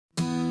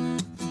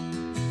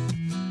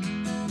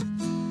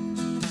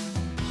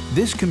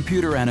This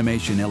computer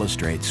animation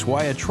illustrates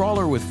why a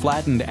trawler with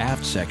flattened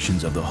aft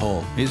sections of the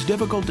hull is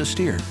difficult to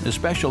steer,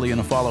 especially in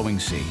a following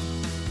sea.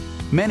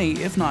 Many,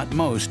 if not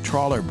most,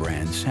 trawler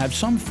brands have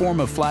some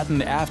form of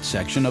flattened aft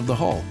section of the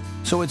hull,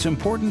 so it's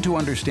important to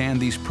understand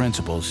these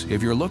principles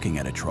if you're looking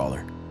at a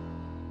trawler.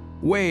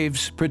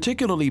 Waves,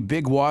 particularly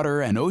big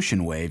water and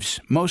ocean waves,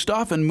 most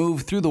often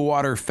move through the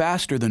water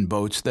faster than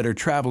boats that are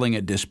traveling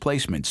at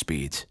displacement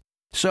speeds.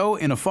 So,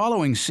 in a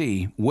following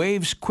sea,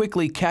 waves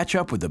quickly catch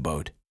up with the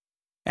boat.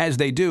 As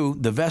they do,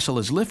 the vessel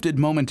is lifted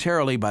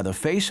momentarily by the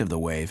face of the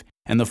wave,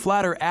 and the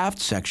flatter aft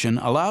section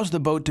allows the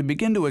boat to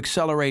begin to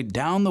accelerate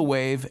down the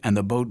wave and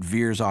the boat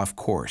veers off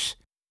course.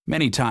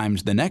 Many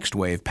times, the next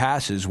wave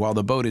passes while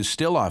the boat is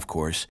still off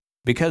course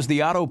because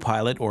the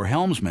autopilot or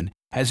helmsman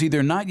has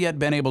either not yet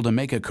been able to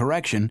make a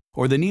correction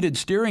or the needed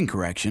steering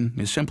correction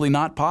is simply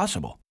not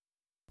possible.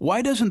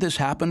 Why doesn't this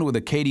happen with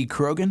a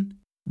Kadey-Krogen?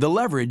 The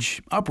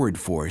leverage, upward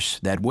force,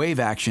 that wave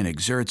action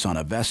exerts on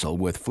a vessel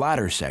with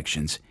flatter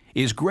sections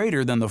is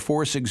greater than the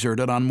force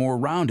exerted on more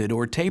rounded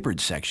or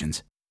tapered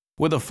sections.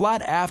 With a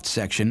flat aft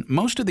section,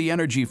 most of the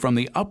energy from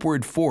the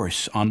upward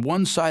force on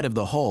one side of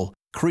the hull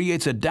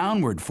creates a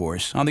downward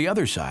force on the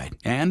other side,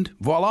 and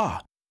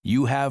voila,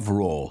 you have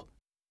roll.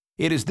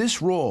 It is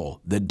this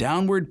roll, the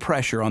downward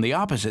pressure on the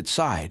opposite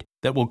side,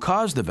 that will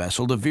cause the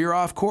vessel to veer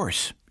off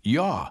course,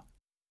 yaw.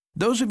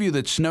 Those of you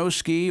that snow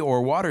ski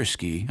or water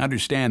ski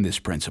understand this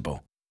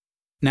principle.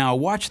 Now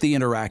watch the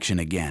interaction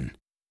again.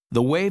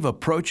 The wave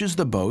approaches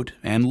the boat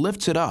and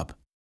lifts it up.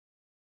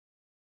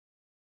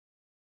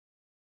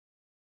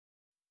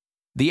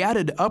 The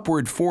added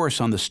upward force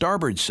on the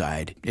starboard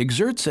side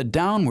exerts a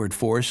downward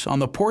force on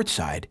the port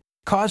side,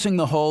 causing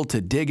the hull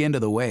to dig into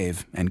the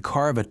wave and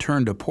carve a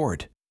turn to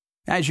port.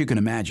 As you can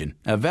imagine,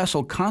 a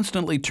vessel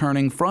constantly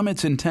turning from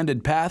its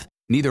intended path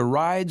neither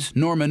rides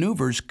nor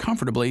maneuvers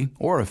comfortably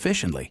or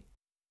efficiently.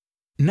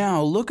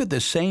 Now look at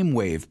the same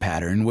wave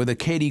pattern with a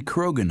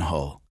Kadey-Krogen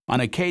hull. On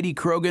a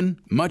Kadey-Krogen,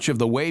 much of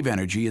the wave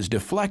energy is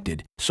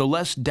deflected, so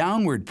less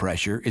downward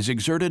pressure is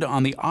exerted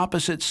on the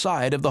opposite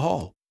side of the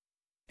hull.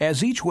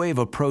 As each wave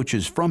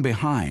approaches from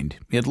behind,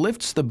 it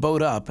lifts the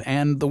boat up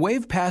and the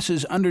wave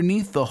passes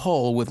underneath the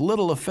hull with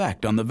little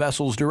effect on the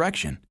vessel's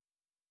direction.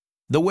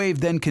 The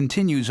wave then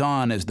continues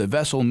on as the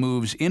vessel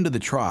moves into the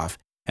trough,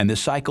 and the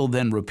cycle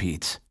then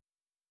repeats.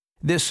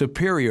 This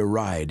superior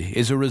ride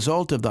is a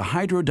result of the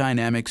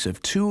hydrodynamics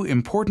of two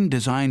important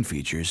design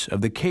features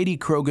of the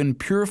Kadey-Krogen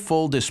pure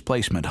full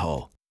displacement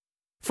hull.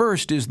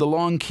 First is the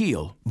long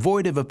keel,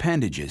 void of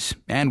appendages,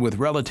 and with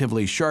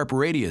relatively sharp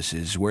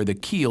radiuses where the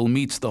keel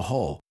meets the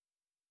hull.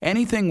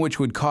 Anything which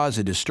would cause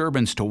a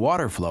disturbance to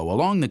water flow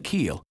along the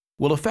keel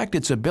will affect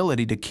its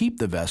ability to keep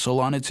the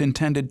vessel on its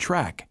intended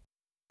track.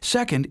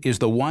 Second is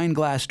the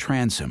wineglass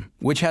transom,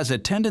 which has a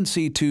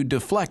tendency to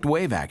deflect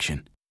wave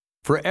action.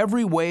 For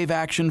every wave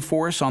action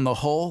force on the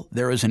hull,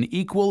 there is an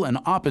equal and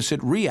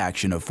opposite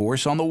reaction of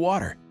force on the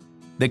water.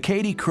 The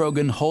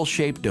Kadey-Krogen hull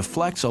shape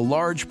deflects a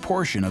large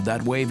portion of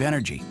that wave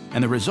energy,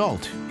 and the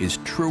result is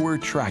truer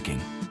tracking.